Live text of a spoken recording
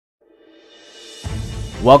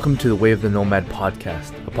Welcome to the Way of the Nomad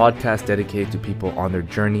podcast, a podcast dedicated to people on their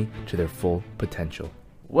journey to their full potential.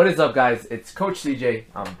 What is up, guys? It's Coach CJ.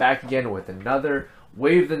 I'm back again with another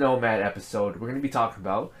Way of the Nomad episode. We're going to be talking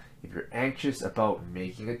about if you're anxious about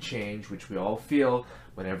making a change, which we all feel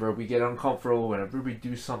whenever we get uncomfortable, whenever we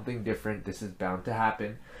do something different. This is bound to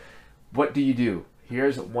happen. What do you do?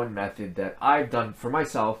 Here's one method that I've done for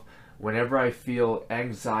myself whenever I feel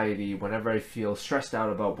anxiety, whenever I feel stressed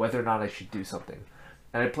out about whether or not I should do something.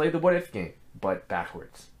 And I play the what if game, but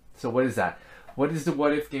backwards. So what is that? What is the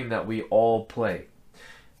what if game that we all play?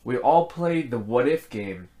 We all play the what if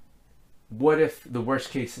game. What if the worst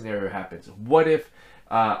case scenario happens? What if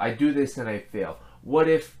I do this and I fail? What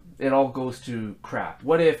if it all goes to crap?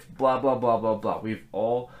 What if blah, blah, blah, blah, blah? We've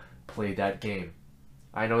all played that game.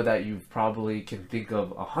 I know that you probably can think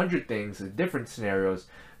of 100 things in different scenarios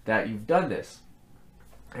that you've done this.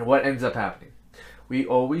 And what ends up happening? We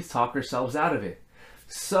always talk ourselves out of it.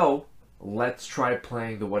 So let's try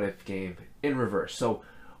playing the what if game in reverse. So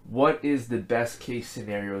what is the best case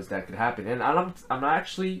scenarios that could happen? And I'm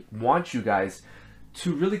actually want you guys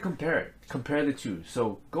to really compare the two.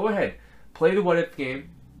 So go ahead, play the what if game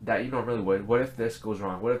that you normally would. What if this goes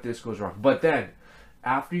wrong? What if this goes wrong? But then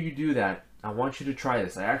after you do that, I want you to try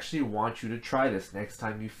this. I actually want you to try this next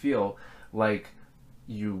time you feel like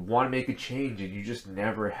you want to make a change and you just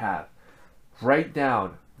never have. Write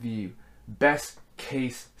down the best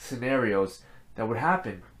case scenarios that would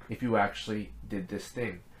happen if you actually did this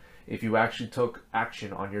thing, if you actually took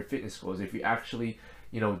action on your fitness goals, if you actually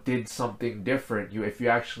did something different, if you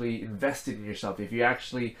actually invested in yourself, if you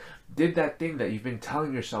actually did that thing that you've been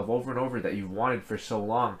telling yourself over and over that you've wanted for so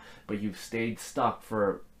long, but you've stayed stuck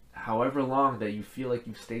for however long that you feel like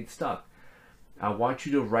you've stayed stuck. I want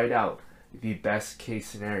you to write out the best case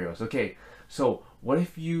scenarios. Okay, so what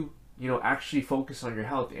if you actually focus on your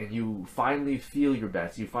health and you finally feel your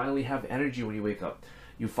best, you finally have energy when you wake up,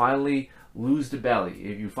 you finally lose the belly,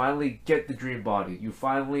 if you finally get the dream body, you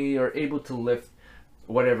finally are able to lift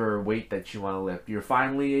whatever weight that you want to lift, you're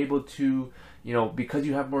finally able to, because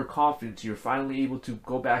you have more confidence, you're finally able to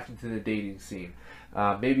go back into the dating scene,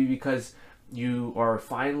 maybe because you are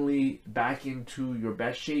finally back into your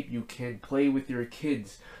best shape, you can play with your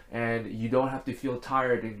kids and you don't have to feel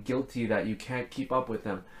tired and guilty that you can't keep up with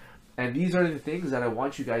them. And these are the things that I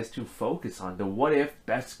want you guys to focus on, the what if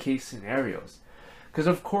best case scenarios. Because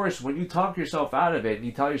of course, when you talk yourself out of it and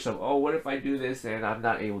you tell yourself, oh, what if I do this and I'm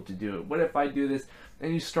not able to do it? What if I do this?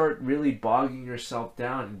 And you start really bogging yourself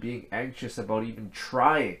down and being anxious about even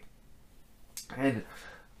trying. And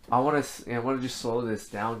I want to just slow this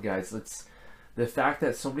down, guys. The fact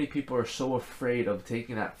that so many people are so afraid of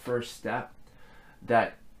taking that first step,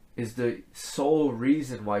 that is the sole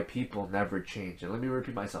reason why people never change. And let me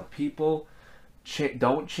repeat myself. People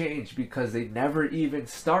don't change because they never even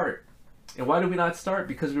start. And why do we not start?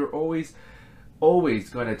 Because we're always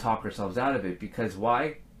going to talk ourselves out of it. Because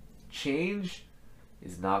why? Change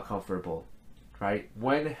is not comfortable, right?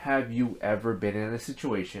 When have you ever been in a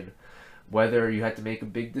situation, whether you had to make a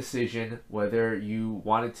big decision, whether you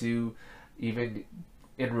wanted to even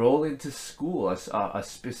enroll into school, a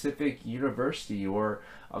specific university or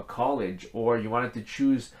a college, or you wanted to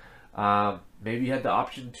choose, maybe you had the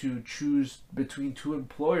option to choose between two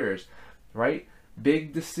employers, right?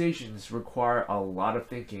 Big decisions require a lot of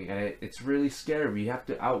thinking, and it's really scary. We have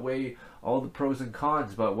to outweigh all the pros and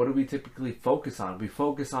cons, but what do we typically focus on? We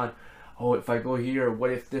focus on, oh, if I go here,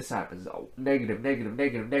 what if this happens? Oh, negative, negative,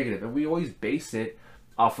 negative, negative. And we always base it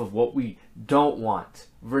off of what we don't want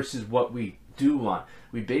versus what we do want.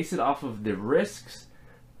 We base it off of the risks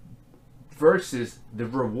versus the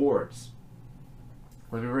rewards.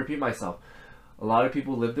 Let me repeat myself. A lot of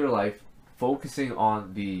people live their life focusing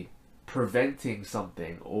on the preventing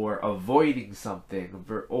something or avoiding something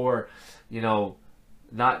or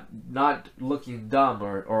not looking dumb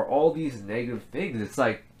or all these negative things. It's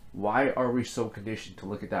like, why are we so conditioned to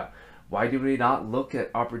look at that? Why do we not look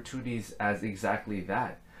at opportunities as exactly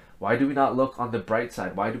that? Why do we not look on the bright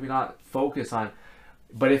side? Why do we not focus on,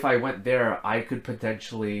 but if I went there, I could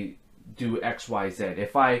potentially do X, Y, Z.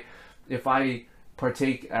 If I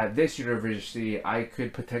partake at this university, I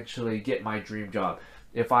could potentially get my dream job.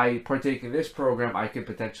 If I partake in this program, I could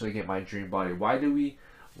potentially get my dream body. Why do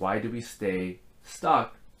we stay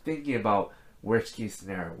stuck thinking about worst case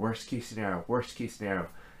scenario, worst case scenario, worst case scenario?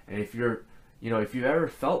 And if you're, if you ever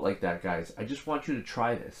felt like that, guys, I just want you to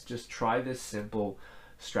try this. Just try this simple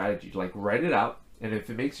strategy. Like, write it out, and if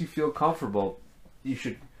it makes you feel comfortable, you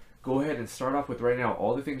should go ahead and start off with writing out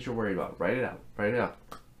all the things you're worried about. Write it out.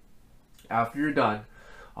 After you're done,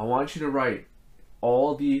 I want you to write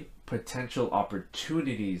all the potential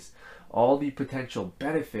opportunities, all the potential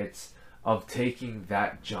benefits of taking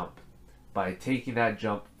that jump. By taking that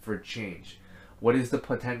jump for change, what is the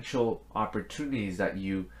potential opportunities that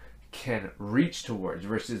you can reach towards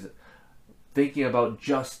versus thinking about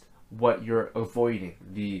just what you're avoiding?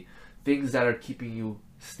 The things that are keeping you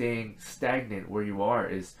staying stagnant where you are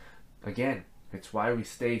is, again, it's why we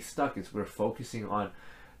stay stuck. It's we're focusing on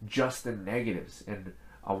just the negatives. And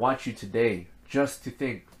I want you today just to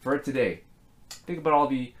think about all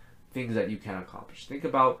the things that you can accomplish. Think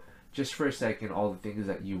about just for a second all the things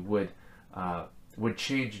that you would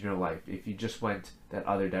change in your life if you just went that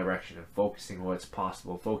other direction and focusing on what's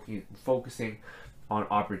possible, focusing on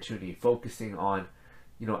opportunity, focusing on,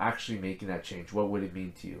 actually making that change. What would it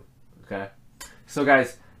mean to you? Okay, so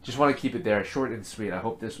guys, just want to keep it there, short and sweet. I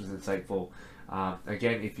hope this was insightful.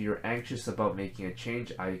 Again, if you're anxious about making a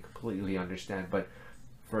change, I completely understand, but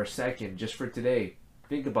for a second, just for today,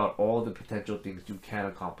 think about all the potential things you can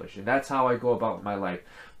accomplish. And that's how I go about my life.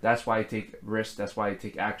 That's why I take risks. That's why I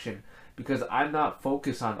take action, because I'm not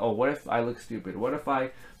focused on, what if I look stupid? What if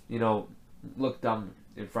I, look dumb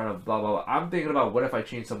in front of blah, blah, blah. I'm thinking about what if I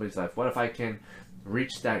change somebody's life? What if I can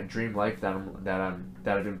reach that dream life that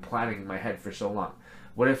I've been planning in my head for so long?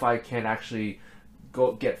 What if I can actually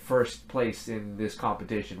go get first place in this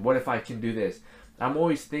competition? What if I can do this? I'm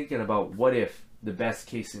always thinking about what if, the best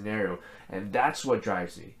case scenario, and that's what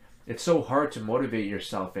drives me. It's so hard to motivate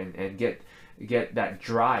yourself and get that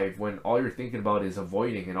drive when all you're thinking about is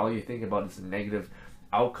avoiding, and all you think about is the negative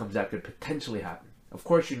outcomes that could potentially happen. Of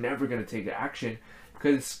course, you're never going to take action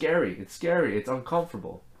because it's scary. It's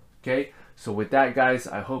uncomfortable. Okay, so with that, guys,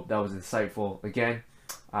 I hope that was insightful. Again,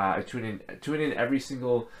 I tune in every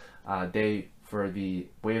single day for the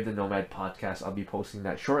Way of the Nomad podcast. I'll be posting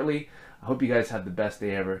that shortly. I hope you guys have the best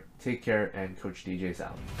day ever. Take care, and Coach DJ's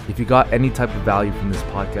out. If you got any type of value from this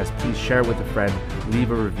podcast, please share it with a friend,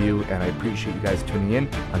 leave a review, and I appreciate you guys tuning in.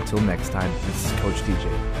 Until next time, this is Coach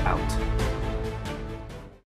DJ, out.